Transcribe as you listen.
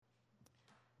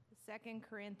2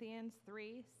 Corinthians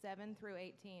 3, 7 through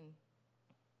 18.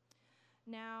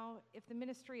 Now, if the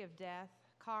ministry of death,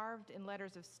 carved in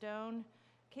letters of stone,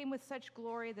 came with such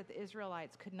glory that the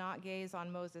Israelites could not gaze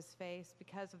on Moses' face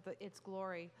because of its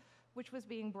glory, which was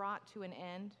being brought to an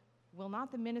end, will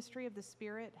not the ministry of the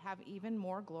Spirit have even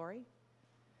more glory?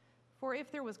 For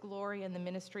if there was glory in the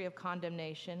ministry of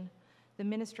condemnation, the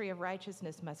ministry of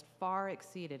righteousness must far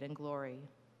exceed it in glory.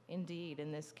 Indeed,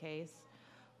 in this case,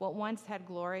 what once had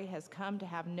glory has come to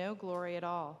have no glory at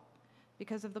all,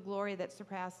 because of the glory that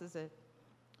surpasses it.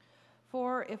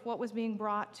 For if what was being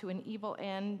brought to an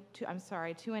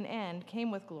to an end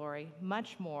came with glory,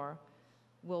 much more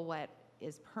will what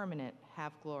is permanent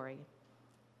have glory.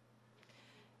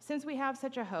 Since we have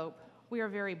such a hope, we are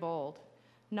very bold,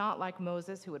 not like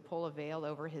Moses, who would pull a veil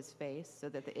over his face so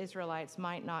that the Israelites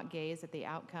might not gaze at the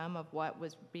outcome of what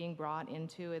was being brought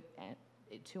into it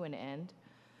to an end.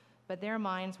 But their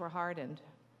minds were hardened.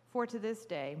 For to this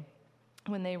day,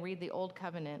 when they read the Old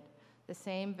Covenant, the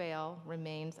same veil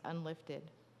remains unlifted,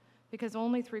 because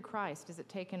only through Christ is it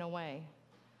taken away.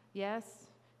 Yes,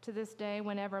 to this day,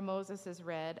 whenever Moses is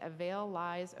read, a veil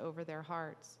lies over their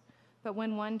hearts. But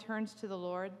when one turns to the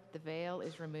Lord, the veil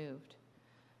is removed.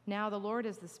 Now the Lord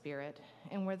is the Spirit,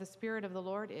 and where the Spirit of the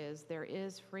Lord is, there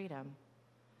is freedom.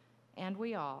 And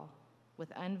we all,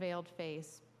 with unveiled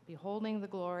face, beholding the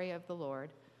glory of the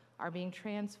Lord, are being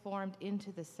transformed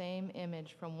into the same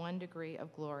image from one degree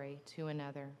of glory to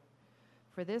another.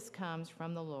 For this comes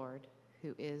from the Lord,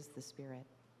 who is the Spirit.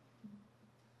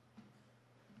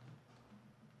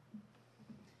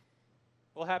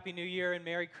 Well, Happy New Year and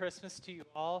Merry Christmas to you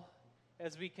all.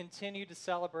 As we continue to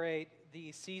celebrate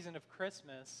the season of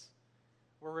Christmas,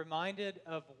 we're reminded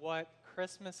of what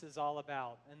Christmas is all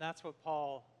about. And that's what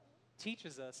Paul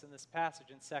teaches us in this passage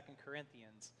in 2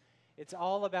 Corinthians. It's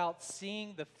all about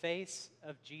seeing the face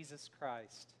of Jesus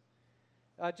Christ.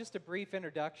 Just a brief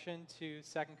introduction to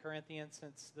 2 Corinthians,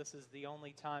 since this is the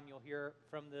only time you'll hear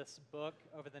from this book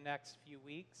over the next few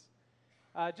weeks.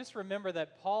 Just remember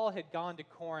that Paul had gone to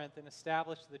Corinth and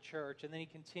established the church, and then he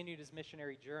continued his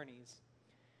missionary journeys.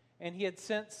 And he had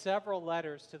sent several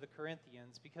letters to the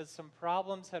Corinthians because some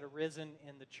problems had arisen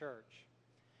in the church.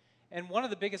 And one of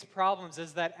the biggest problems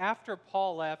is that after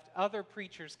Paul left, other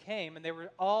preachers came, and they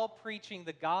were all preaching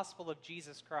the gospel of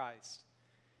Jesus Christ.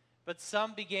 But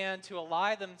some began to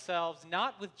ally themselves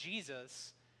not with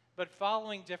Jesus, but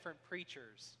following different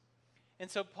preachers. And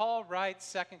so Paul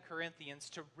writes 2 Corinthians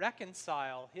to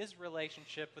reconcile his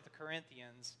relationship with the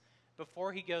Corinthians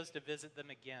before he goes to visit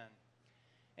them again.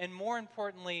 And more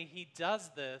importantly, he does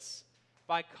this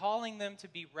by calling them to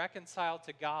be reconciled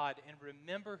to God and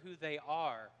remember who they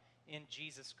are in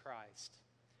Jesus Christ.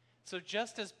 So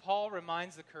just as Paul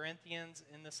reminds the Corinthians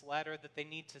in this letter that they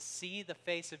need to see the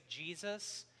face of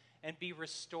Jesus and be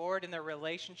restored in their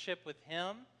relationship with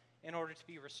him in order to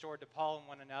be restored to Paul and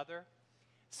one another,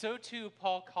 so too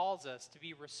Paul calls us to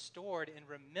be restored and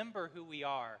remember who we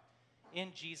are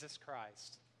in Jesus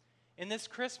Christ. In this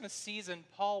Christmas season,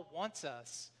 Paul wants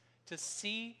us to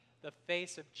see the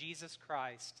face of Jesus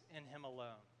Christ in him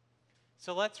alone.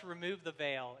 So let's remove the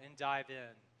veil and dive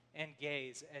in and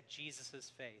gaze at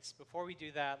Jesus' face. Before we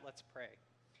do that, let's pray.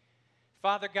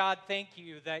 Father God, thank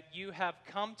you that you have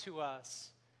come to us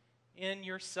in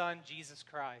your Son, Jesus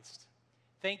Christ.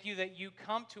 Thank you that you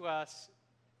come to us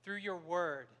through your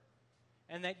word,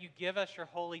 and that you give us your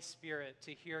Holy Spirit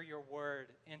to hear your word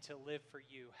and to live for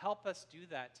you. Help us do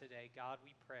that today, God,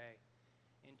 we pray.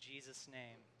 In Jesus'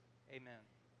 name, amen.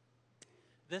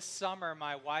 This summer,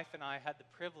 my wife and I had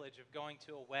the privilege of going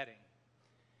to a wedding.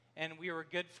 And we were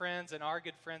good friends and are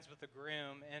good friends with the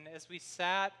groom. And as we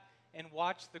sat and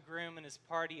watched the groom and his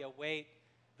party await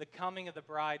the coming of the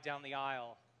bride down the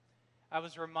aisle, I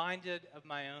was reminded of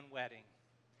my own wedding.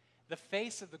 The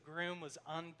face of the groom was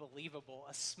unbelievable,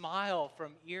 a smile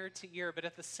from ear to ear, but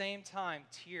at the same time,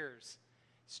 tears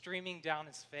streaming down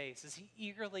his face as he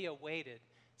eagerly awaited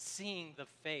seeing the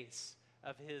face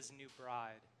of his new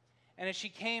bride. And as she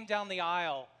came down the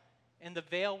aisle and the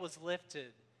veil was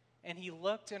lifted and he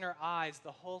looked in her eyes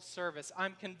the whole service,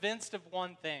 I'm convinced of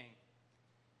one thing,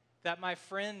 that my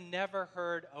friend never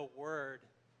heard a word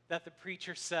that the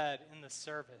preacher said in the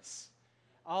service.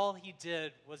 All he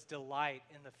did was delight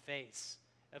in the face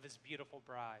of his beautiful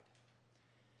bride.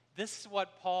 This is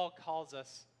what Paul calls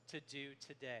us to do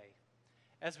today.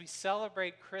 As we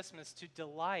celebrate Christmas, to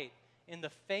delight in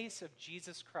the face of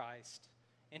Jesus Christ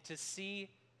and to see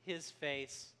his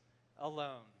face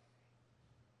alone.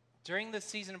 During this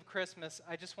season of Christmas,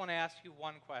 I just want to ask you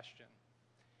one question.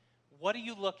 What are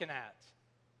you looking at?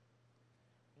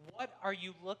 What are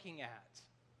you looking at?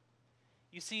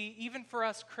 You see, even for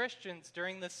us Christians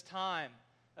during this time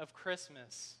of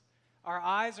Christmas, our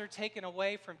eyes are taken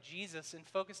away from Jesus and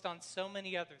focused on so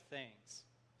many other things.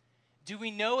 Do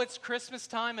we know it's Christmas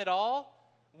time at all?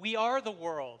 We are the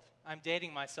world. I'm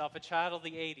dating myself, a child of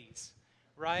the 80s,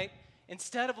 right?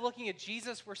 Instead of looking at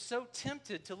Jesus, we're so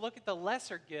tempted to look at the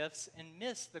lesser gifts and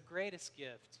miss the greatest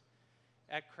gift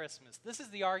at Christmas. This is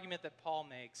the argument that Paul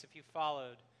makes if you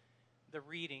followed the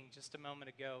reading just a moment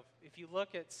ago. If you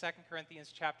look at 2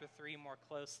 Corinthians chapter 3 more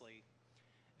closely,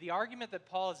 the argument that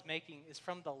Paul is making is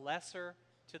from the lesser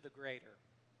to the greater.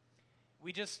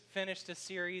 We just finished a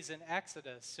series in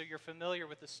Exodus, so you're familiar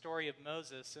with the story of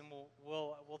Moses, and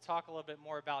we'll talk a little bit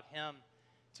more about him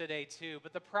today too.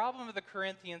 But the problem of the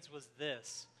Corinthians was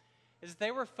this, is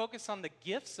they were focused on the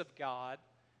gifts of God,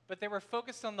 but they were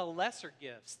focused on the lesser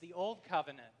gifts, the old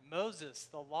covenant, Moses,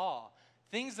 the law,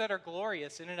 things that are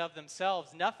glorious in and of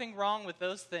themselves. Nothing wrong with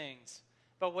those things.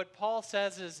 But what Paul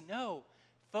says is, no,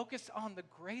 focus on the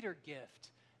greater gift,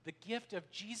 the gift of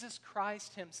Jesus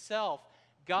Christ himself,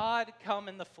 God come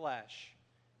in the flesh.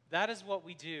 That is what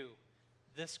we do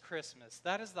this Christmas.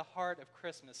 That is the heart of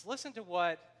Christmas. Listen to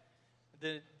what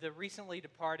the recently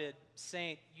departed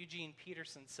Saint Eugene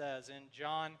Peterson says in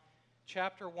John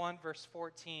chapter 1, verse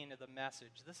 14 of the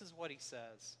Message. This is what he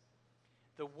says.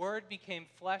 The Word became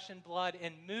flesh and blood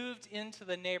and moved into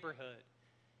the neighborhood.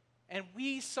 And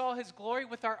we saw his glory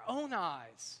with our own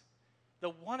eyes, the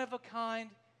one-of-a-kind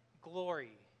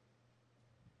glory,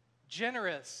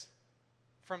 generous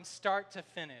from start to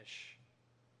finish,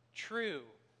 true,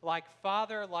 like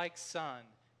Father, like Son,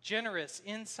 generous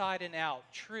inside and out,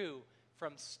 true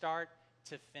from start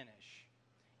to finish.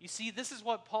 You see, this is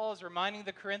what Paul is reminding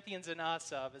the Corinthians and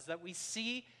us of, is that we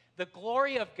see the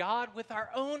glory of God with our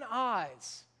own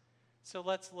eyes. So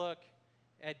let's look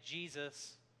at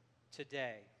Jesus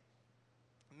today.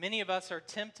 Many of us are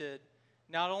tempted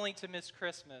not only to miss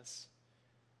Christmas,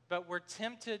 but we're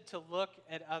tempted to look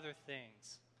at other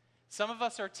things. Some of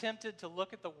us are tempted to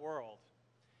look at the world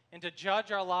and to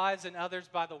judge our lives and others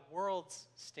by the world's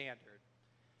standard.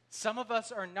 Some of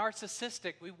us are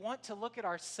narcissistic. We want to look at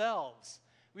ourselves.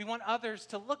 We want others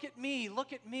to look at me,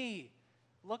 look at me.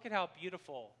 Look at how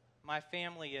beautiful my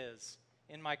family is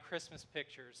in my Christmas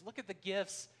pictures. Look at the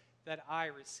gifts that I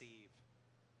receive.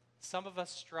 Some of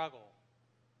us struggle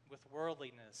with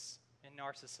worldliness and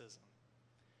narcissism.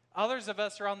 Others of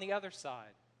us are on the other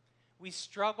side. We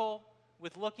struggle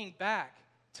with looking back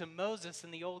to Moses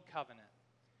in the Old Covenant.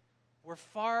 We're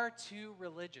far too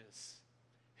religious.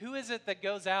 Who is it that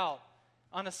goes out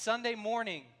on a Sunday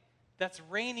morning that's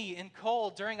rainy and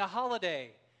cold during a holiday?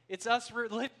 It's us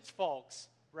religious folks,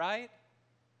 right?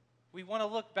 We want to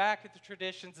look back at the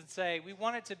traditions and say, we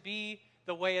want it to be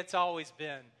the way it's always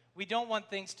been. We don't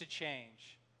want things to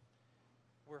change.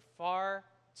 We're far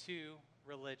too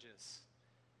religious.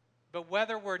 But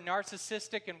whether we're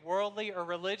narcissistic and worldly or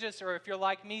religious, or if you're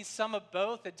like me, some of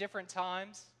both at different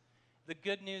times, the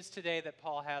good news today that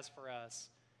Paul has for us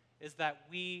is that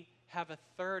we have a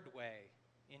third way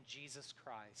in Jesus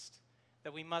Christ,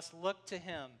 that we must look to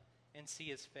him and see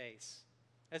his face.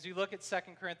 As we look at 2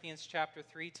 Corinthians chapter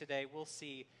 3 today, we'll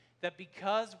see that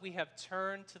because we have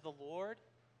turned to the Lord,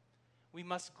 we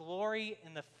must glory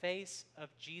in the face of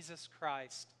Jesus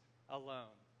Christ alone.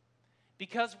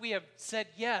 Because we have said,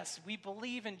 yes, we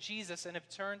believe in Jesus and have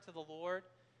turned to the Lord,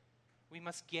 we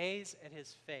must gaze at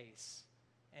his face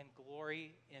and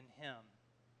glory in him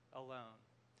alone.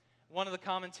 One of the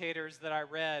commentators that I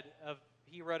read,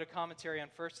 he wrote a commentary on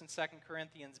 1 and 2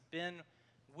 Corinthians, Ben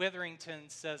Witherington,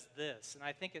 says this, and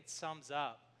I think it sums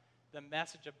up the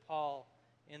message of Paul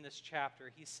in this chapter.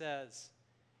 He says,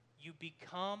 you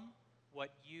become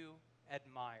what you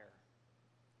admire.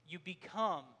 You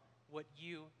become what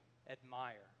you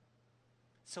admire.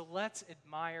 So let's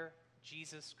admire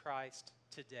Jesus Christ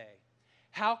today.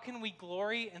 How can we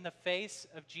glory in the face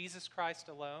of Jesus Christ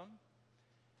alone?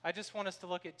 I just want us to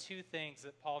look at two things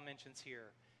that Paul mentions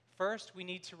here. First, we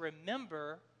need to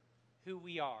remember who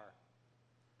we are.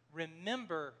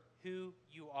 Remember who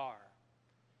you are.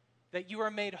 That you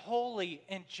are made holy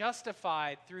and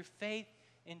justified through faith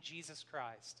in Jesus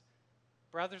Christ.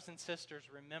 Brothers and sisters,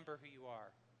 remember who you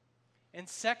are. And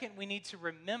second, we need to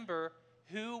remember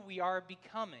who we are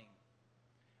becoming.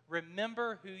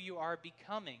 Remember who you are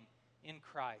becoming in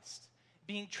Christ.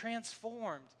 Being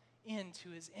transformed into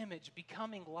his image,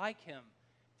 becoming like him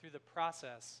through the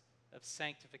process of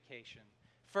sanctification.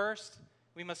 First,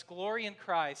 we must glory in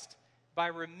Christ by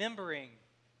remembering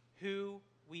who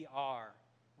we are.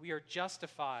 We are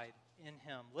justified in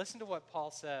him. Listen to what Paul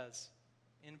says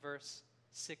in verse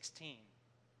 16.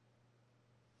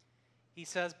 He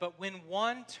says, but when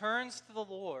one turns to the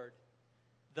Lord,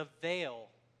 the veil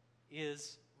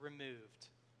is removed.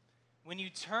 When you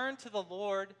turn to the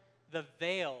Lord, the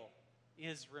veil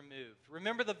is removed.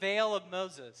 Remember the veil of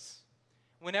Moses.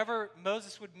 Whenever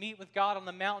Moses would meet with God on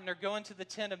the mountain or go into the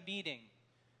tent of meeting,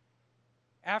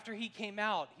 after he came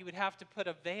out, he would have to put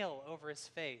a veil over his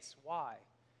face. Why?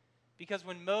 Because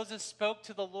when Moses spoke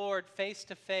to the Lord face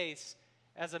to face,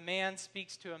 as a man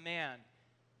speaks to a man,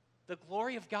 the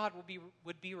glory of God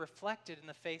would be reflected in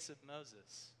the face of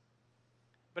Moses.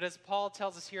 But as Paul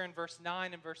tells us here in verse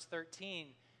 9 and verse 13,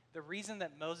 the reason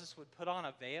that Moses would put on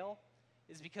a veil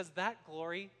is because that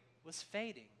glory was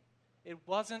fading. It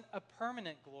wasn't a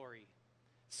permanent glory.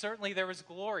 Certainly there was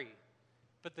glory,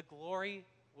 but the glory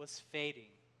was fading.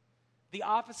 The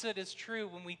opposite is true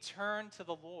when we turn to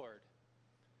the Lord.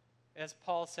 As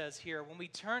Paul says here, when we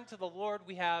turn to the Lord,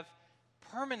 we have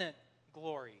permanent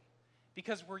glory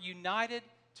because we're united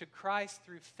to Christ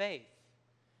through faith,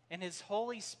 and His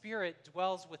Holy Spirit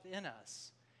dwells within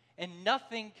us. And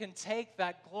nothing can take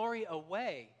that glory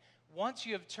away. Once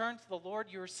you have turned to the Lord,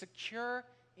 you are secure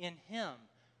in Him,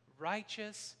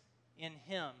 righteous in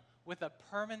Him, with a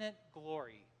permanent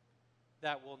glory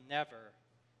that will never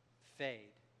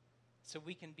fade. So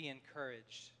we can be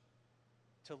encouraged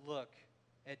to look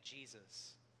at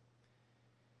Jesus.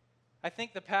 I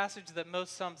think the passage that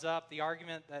most sums up the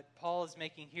argument that Paul is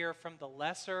making here from the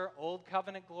lesser Old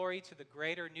Covenant glory to the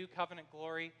greater New Covenant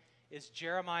glory is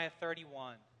Jeremiah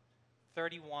 31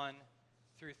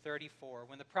 through 34.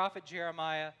 When the prophet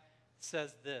Jeremiah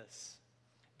says this,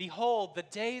 "Behold, the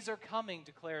days are coming,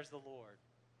 declares the Lord,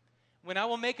 when I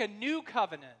will make a new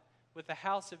covenant with the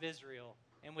house of Israel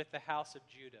and with the house of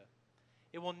Judah.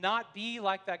 It will not be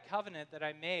like that covenant that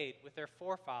I made with their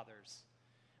forefathers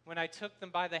when I took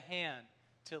them by the hand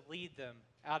to lead them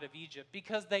out of Egypt,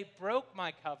 because they broke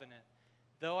my covenant,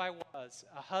 though I was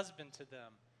a husband to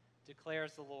them,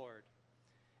 declares the Lord.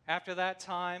 After that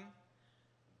time,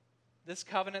 this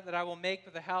covenant that I will make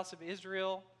with the house of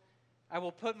Israel, I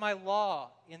will put my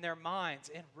law in their minds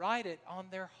and write it on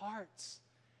their hearts.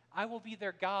 I will be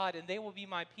their God, and they will be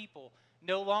my people.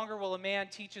 No longer will a man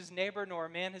teach his neighbor, nor a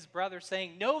man his brother,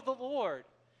 saying, 'Know the Lord,'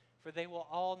 for they will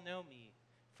all know me,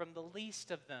 from the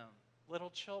least of them, little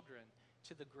children,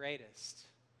 to the greatest.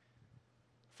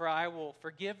 For I will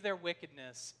forgive their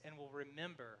wickedness and will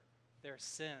remember their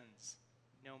sins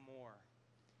no more."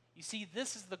 You see,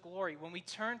 this is the glory. When we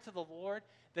turn to the Lord,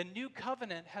 the new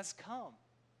covenant has come.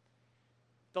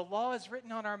 The law is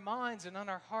written on our minds and on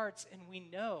our hearts, and we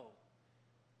know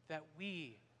that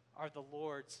we are the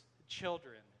Lord's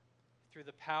children through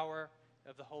the power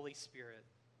of the Holy Spirit.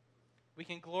 We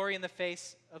can glory in the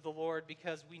face of the Lord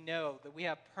because we know that we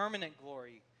have permanent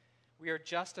glory. We are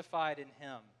justified in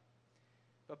Him.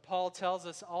 But Paul tells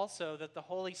us also that the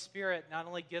Holy Spirit not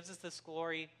only gives us this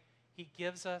glory, He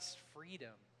gives us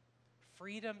freedom.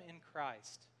 Freedom in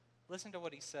Christ. Listen to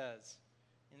what he says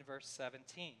in verse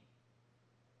 17.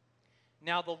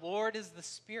 "Now the Lord is the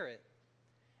Spirit,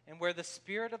 and where the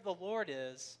Spirit of the Lord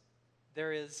is,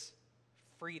 there is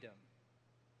freedom."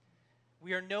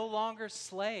 We are no longer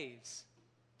slaves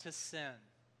to sin.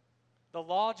 The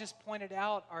law just pointed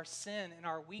out our sin and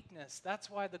our weakness.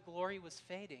 That's why the glory was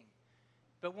fading.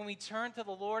 But when we turn to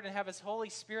the Lord and have His Holy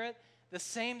Spirit, the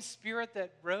same Spirit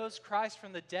that rose Christ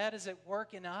from the dead is at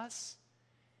work in us.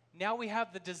 Now we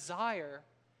have the desire,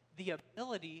 the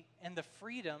ability, and the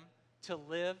freedom to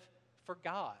live for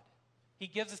God. He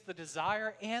gives us the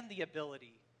desire and the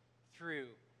ability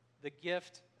through the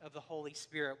gift of the Holy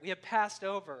Spirit. We have passed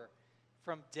over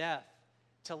from death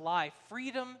to life,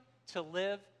 freedom to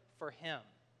live for Him.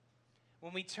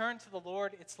 When we turn to the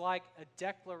Lord, it's like a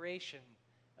declaration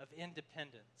of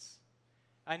independence.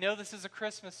 I know this is a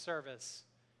Christmas service,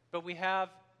 but we have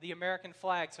the American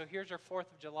flag, so here's our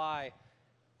 4th of July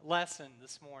lesson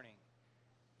this morning.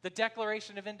 The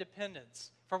Declaration of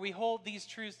Independence. "For we hold these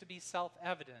truths to be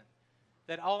self-evident,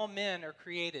 that all men are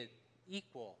created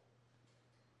equal,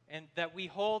 and that we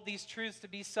hold these truths to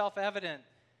be self-evident,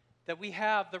 that we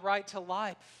have the right to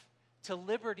life, to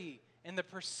liberty, and the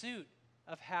pursuit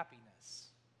of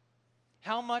happiness."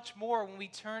 How much more when we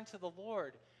turn to the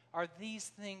Lord are these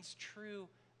things true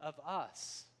of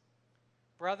us?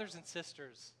 Brothers and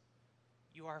sisters,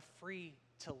 you are free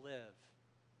to live.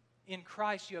 In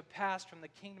Christ, you have passed from the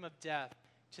kingdom of death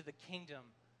to the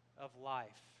kingdom of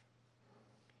life.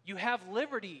 You have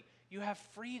liberty. You have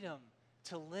freedom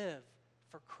to live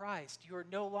for Christ. You are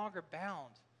no longer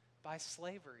bound by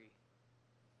slavery.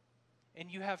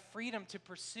 And you have freedom to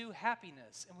pursue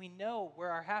happiness. And we know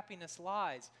where our happiness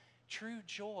lies. True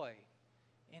joy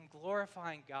in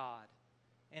glorifying God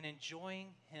and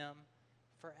enjoying Him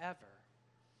forever.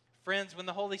 Friends, when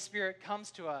the Holy Spirit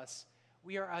comes to us,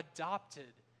 We are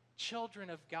adopted children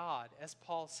of God, as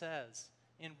Paul says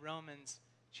in Romans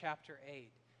chapter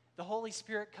 8. The Holy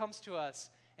Spirit comes to us,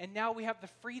 and now we have the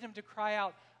freedom to cry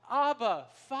out, Abba,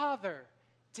 Father,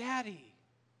 Daddy.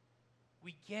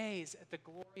 We gaze at the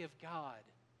glory of God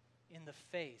in the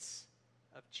face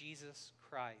of Jesus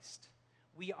Christ.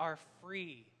 We are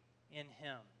free in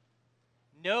Him.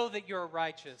 Know that you are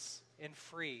righteous and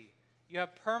free. You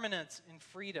have permanence and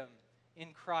freedom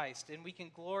in Christ, and we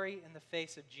can glory in the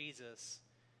face of Jesus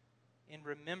in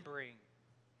remembering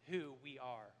who we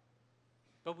are.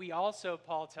 But we also,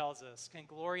 Paul tells us, can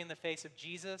glory in the face of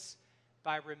Jesus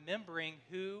by remembering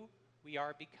who we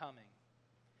are becoming.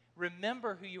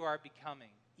 Remember who you are becoming,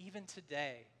 even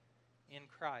today, in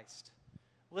Christ.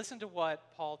 Listen to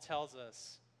what Paul tells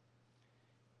us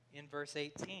in verse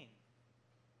 18.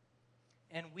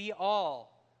 And we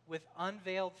all, with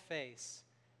unveiled face,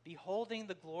 beholding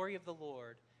the glory of the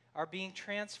Lord, are being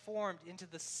transformed into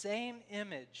the same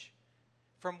image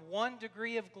from one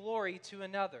degree of glory to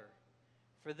another.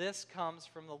 For this comes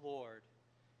from the Lord,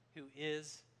 who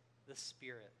is the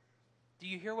Spirit. Do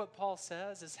you hear what Paul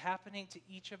says is happening to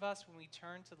each of us when we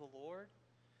turn to the Lord?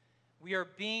 We are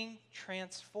being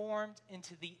transformed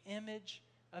into the image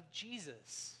of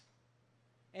Jesus.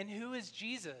 And who is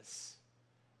Jesus?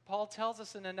 Paul tells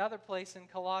us in another place in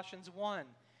Colossians 1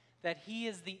 that he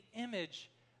is the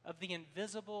image of the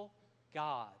invisible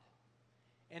God.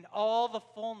 And all the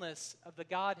fullness of the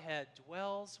Godhead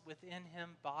dwells within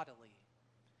him bodily.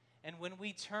 And when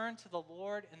we turn to the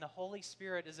Lord and the Holy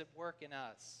Spirit is at work in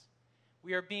us,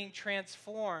 we are being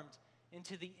transformed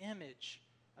into the image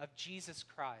of Jesus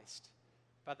Christ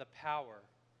by the power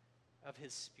of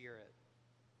His Spirit.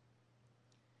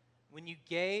 When you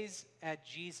gaze at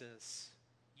Jesus,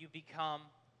 you become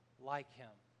like Him.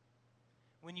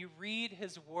 When you read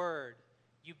His Word,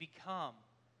 you become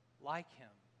like Him.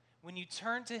 When you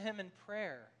turn to Him in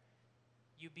prayer,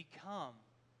 you become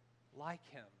like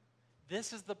Him.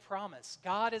 This is the promise.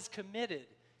 God is committed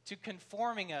to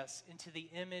conforming us into the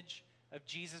image of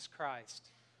Jesus Christ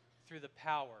through the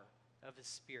power of His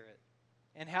Spirit.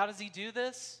 And how does He do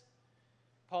this?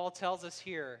 Paul tells us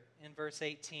here in verse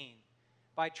 18,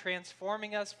 by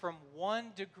transforming us from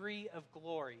one degree of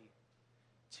glory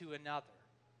to another.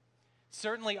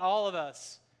 Certainly all of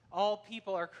us, all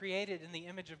people are created in the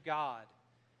image of God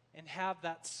and have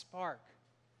that spark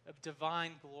of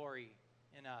divine glory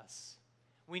in us.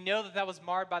 We know that was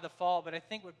marred by the fall, but I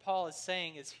think what Paul is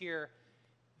saying is here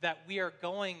that we are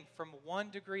going from one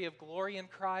degree of glory in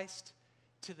Christ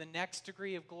to the next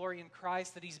degree of glory in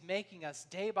Christ, that He's making us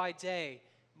day by day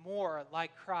more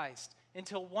like Christ,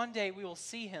 until one day we will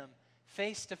see Him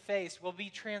face to face, we'll be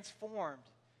transformed,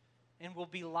 and we'll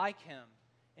be like Him,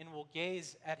 and we'll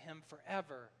gaze at Him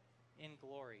forever in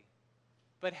glory.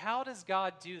 But how does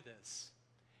God do this?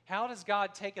 How does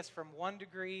God take us from one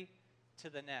degree to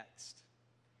the next?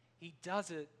 He does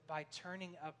it by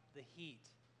turning up the heat,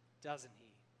 doesn't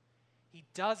He? He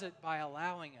does it by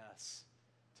allowing us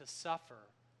to suffer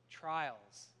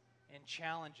trials and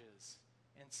challenges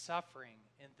and suffering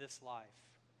in this life.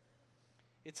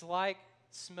 It's like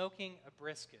smoking a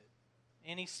brisket.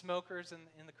 Any smokers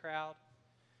in the crowd?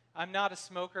 I'm not a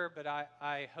smoker, but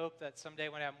I hope that someday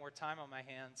when I have more time on my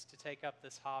hands to take up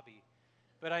this hobby.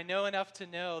 But I know enough to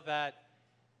know that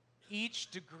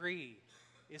each degree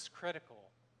is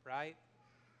critical, right?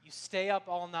 You stay up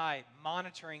all night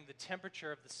monitoring the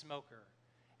temperature of the smoker,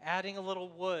 adding a little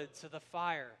wood so the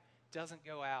fire doesn't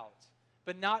go out,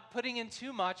 but not putting in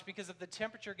too much, because if the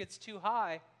temperature gets too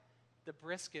high, the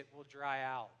brisket will dry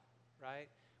out, right?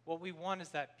 What we want is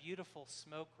that beautiful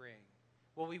smoke ring.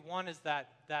 What we want is that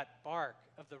bark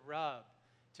of the rub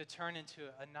to turn into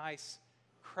a nice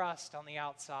crust on the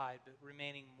outside, but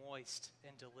remaining moist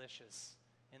and delicious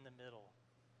in the middle.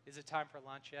 Is it time for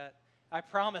lunch yet? I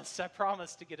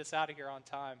promise to get us out of here on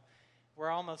time. We're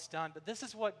almost done. But this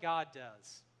is what God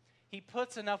does. He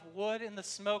puts enough wood in the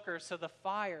smoker so the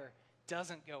fire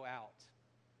doesn't go out,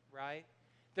 right?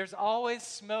 There's always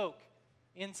smoke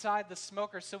inside the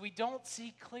smoker, so we don't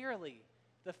see clearly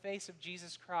the face of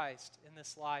Jesus Christ in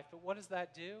this life. But what does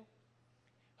that do?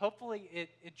 Hopefully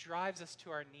it drives us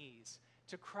to our knees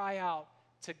to cry out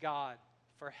to God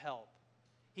for help.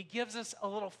 He gives us a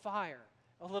little fire,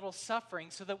 a little suffering,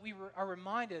 so that we are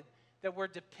reminded that we're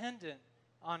dependent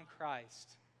on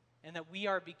Christ and that we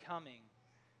are becoming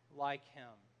like Him.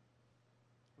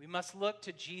 We must look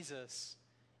to Jesus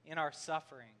in our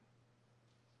suffering.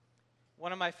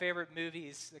 One of my favorite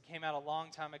movies that came out a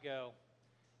long time ago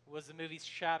was the movie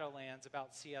Shadowlands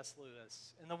about C.S.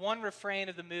 Lewis. And the one refrain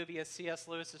of the movie, as C.S.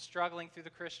 Lewis is struggling through the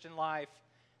Christian life,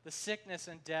 the sickness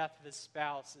and death of his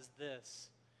spouse, is this: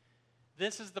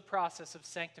 This is the process of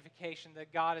sanctification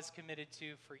that God is committed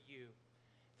to for you.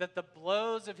 That the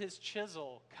blows of his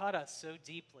chisel cut us so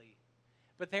deeply,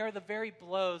 but they are the very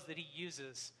blows that he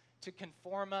uses to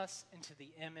conform us into the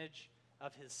image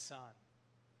of his Son.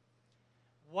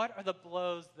 What are the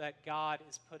blows that God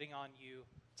is putting on you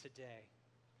today?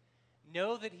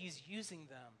 Know that he's using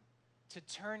them to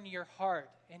turn your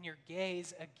heart and your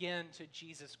gaze again to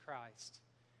Jesus Christ.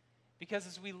 Because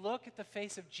as we look at the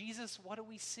face of Jesus, what do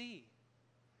we see?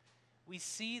 We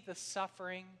see the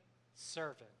suffering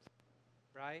servant,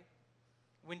 right?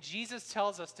 When Jesus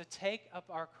tells us to take up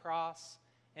our cross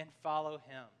and follow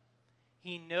him,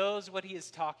 he knows what he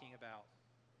is talking about.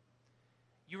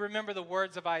 You remember the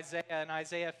words of Isaiah in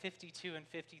Isaiah 52 and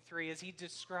 53 as he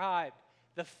described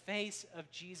the face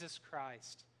of Jesus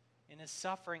Christ in his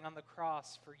suffering on the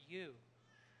cross for you.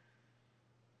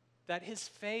 That his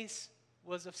face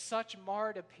was of such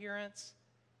marred appearance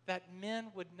that men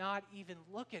would not even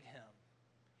look at him.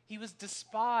 He was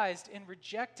despised and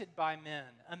rejected by men,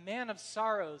 a man of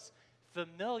sorrows,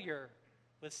 familiar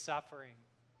with suffering.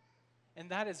 And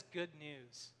that is good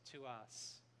news to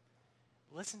us.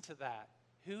 Listen to that.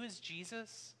 Who is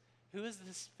Jesus? Who is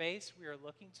this face we are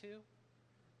looking to?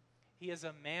 He is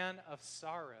a man of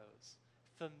sorrows,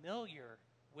 familiar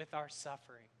with our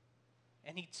suffering.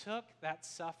 And he took that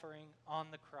suffering on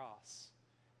the cross,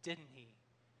 didn't he?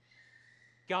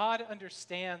 God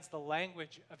understands the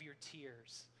language of your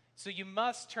tears. So you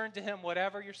must turn to him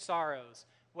whatever your sorrows,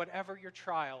 whatever your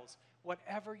trials,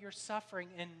 whatever your suffering,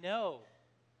 and know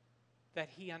that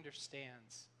he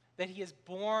understands, that he has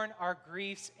borne our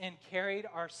griefs and carried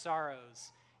our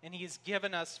sorrows, and he has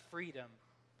given us freedom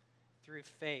through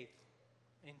faith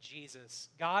in Jesus.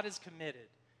 God is committed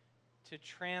to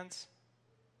transferring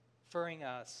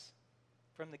us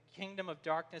from the kingdom of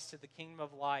darkness to the kingdom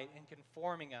of light and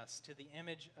conforming us to the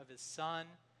image of his Son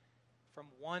from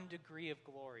one degree of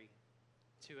glory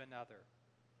to another.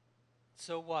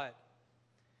 So what?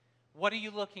 What are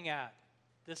you looking at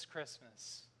this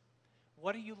Christmas?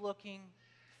 What are you looking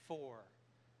for?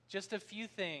 Just a few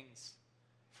things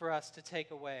for us to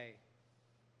take away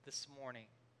this morning.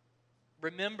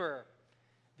 Remember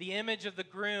the image of the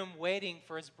groom waiting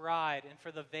for his bride and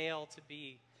for the veil to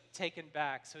be taken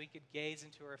back so he could gaze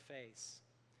into her face.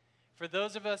 For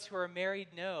those of us who are married,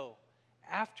 know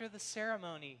after the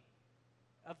ceremony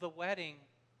of the wedding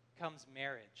comes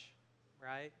marriage,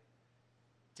 right?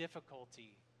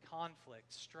 Difficulty,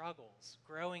 conflict, struggles,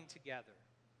 growing together.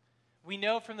 We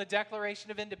know from the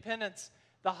Declaration of Independence,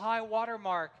 the high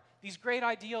watermark, these great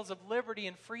ideals of liberty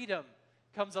and freedom,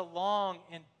 comes a long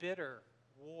and bitter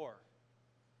war.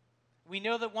 We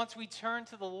know that once we turn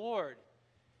to the Lord,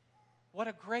 what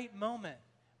a great moment.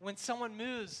 When someone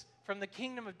moves from the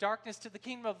kingdom of darkness to the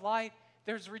kingdom of light,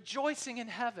 there's rejoicing in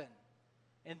heaven.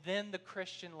 And then the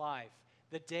Christian life,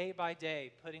 the day by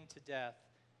day putting to death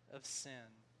of sin.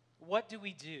 What do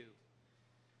we do?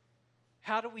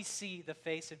 How do we see the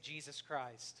face of Jesus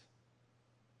Christ?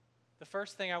 The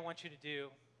first thing I want you to do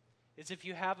is, if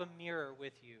you have a mirror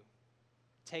with you,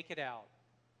 take it out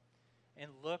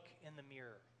and look in the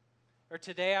mirror. Or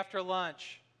today after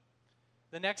lunch,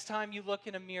 the next time you look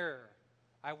in a mirror,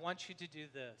 I want you to do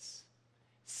this.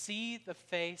 See the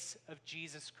face of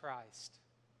Jesus Christ.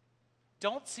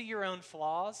 Don't see your own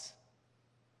flaws.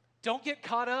 Don't get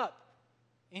caught up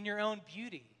in your own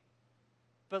beauty.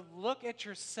 But look at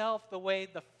yourself the way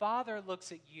the Father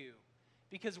looks at you.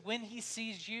 Because when he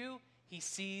sees you, he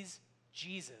sees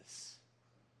Jesus.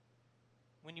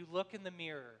 When you look in the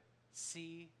mirror,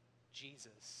 see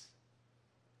Jesus.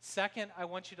 Second, I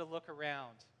want you to look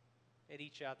around at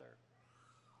each other.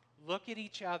 Look at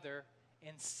each other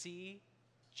and see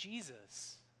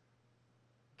Jesus.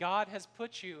 God has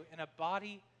put you in a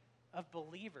body of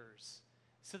believers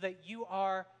so that you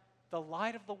are the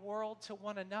light of the world to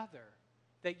one another,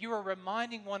 that you are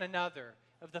reminding one another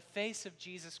of the face of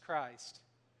Jesus Christ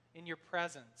in your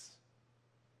presence,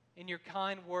 in your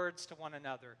kind words to one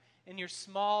another, in your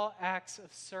small acts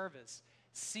of service.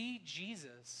 See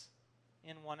Jesus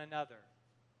in one another.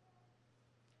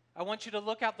 I want you to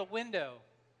look out the window,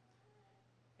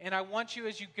 and I want you,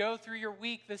 as you go through your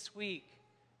week this week,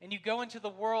 and you go into the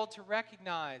world, to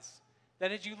recognize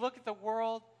that as you look at the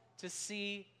world, to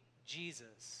see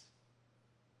Jesus.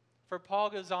 For Paul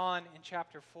goes on in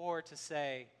chapter 4 to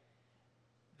say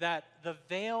that the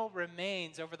veil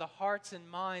remains over the hearts and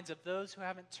minds of those who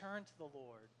haven't turned to the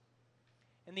Lord.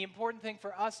 And the important thing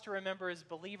for us to remember as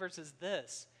believers is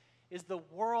this, is the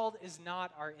world is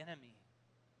not our enemy.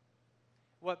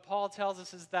 What Paul tells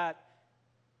us is that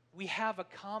we have a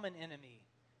common enemy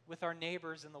with our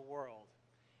neighbors in the world.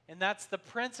 And that's the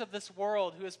prince of this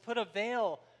world, who has put a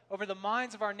veil over the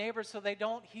minds of our neighbors so they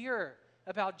don't hear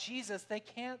about Jesus. They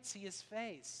can't see his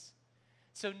face.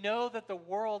 So know that the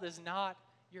world is not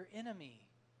your enemy,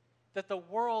 that the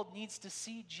world needs to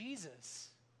see Jesus.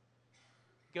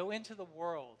 Go into the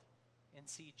world and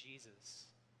see Jesus.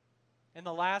 And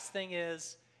the last thing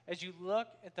is, as you look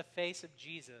at the face of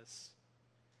Jesus,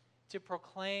 to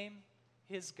proclaim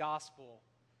his gospel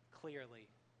clearly.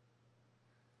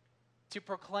 To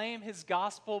proclaim his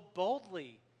gospel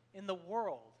boldly in the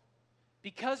world.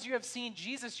 Because you have seen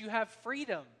Jesus, you have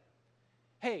freedom.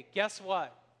 Hey, guess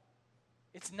what?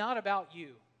 It's not about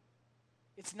you.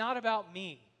 It's not about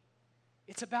me.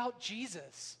 It's about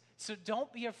Jesus. So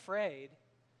don't be afraid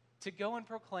to go and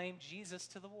proclaim Jesus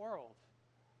to the world.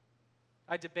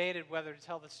 I debated whether to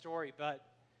tell the story, but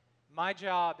my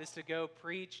job is to go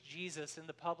preach Jesus in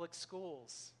the public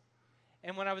schools.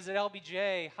 And when I was at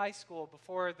LBJ High School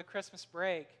before the Christmas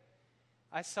break,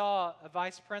 I saw a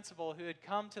vice principal who had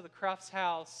come to the Cruff's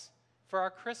house for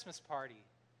our Christmas party.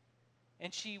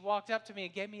 And she walked up to me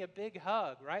and gave me a big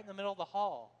hug right in the middle of the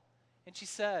hall. And she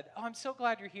said, "Oh, I'm so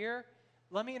glad you're here.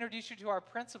 Let me introduce you to our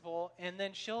principal, and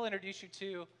then she'll introduce you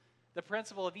to the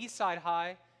principal of Eastside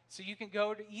High so you can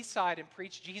go to Eastside and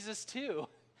preach Jesus too."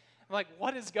 I'm like,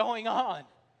 what is going on?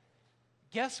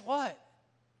 Guess what?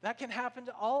 That can happen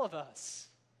to all of us.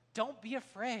 Don't be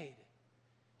afraid.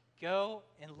 Go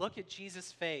and look at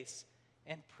Jesus' face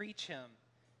and preach him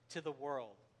to the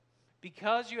world.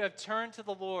 Because you have turned to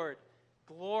the Lord,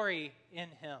 glory in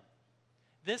him.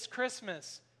 This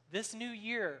Christmas, this new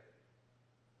year,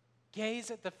 gaze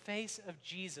at the face of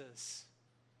Jesus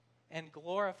and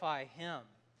glorify him.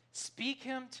 Speak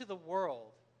him to the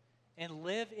world and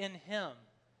live in him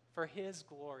for his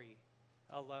glory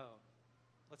alone.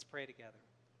 Let's pray together.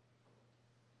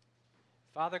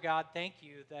 Father God, thank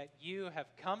you that you have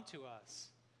come to us,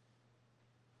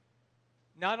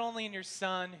 not only in your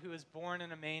Son who was born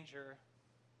in a manger,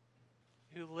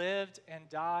 who lived and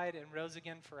died and rose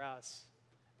again for us,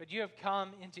 but you have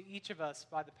come into each of us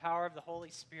by the power of the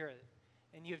Holy Spirit,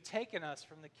 and you have taken us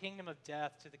from the kingdom of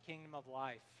death to the kingdom of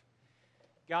life.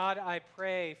 God, I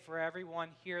pray for everyone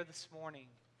here this morning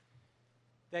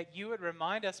that you would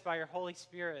remind us by your Holy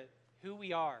Spirit who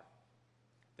we are,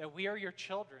 that we are your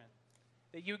children,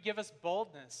 that you would give us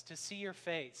boldness to see your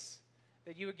face,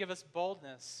 that you would give us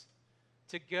boldness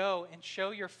to go and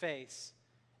show your face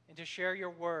and to share your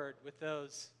word with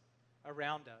those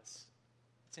around us.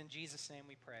 It's in Jesus' name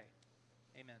we pray.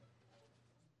 Amen.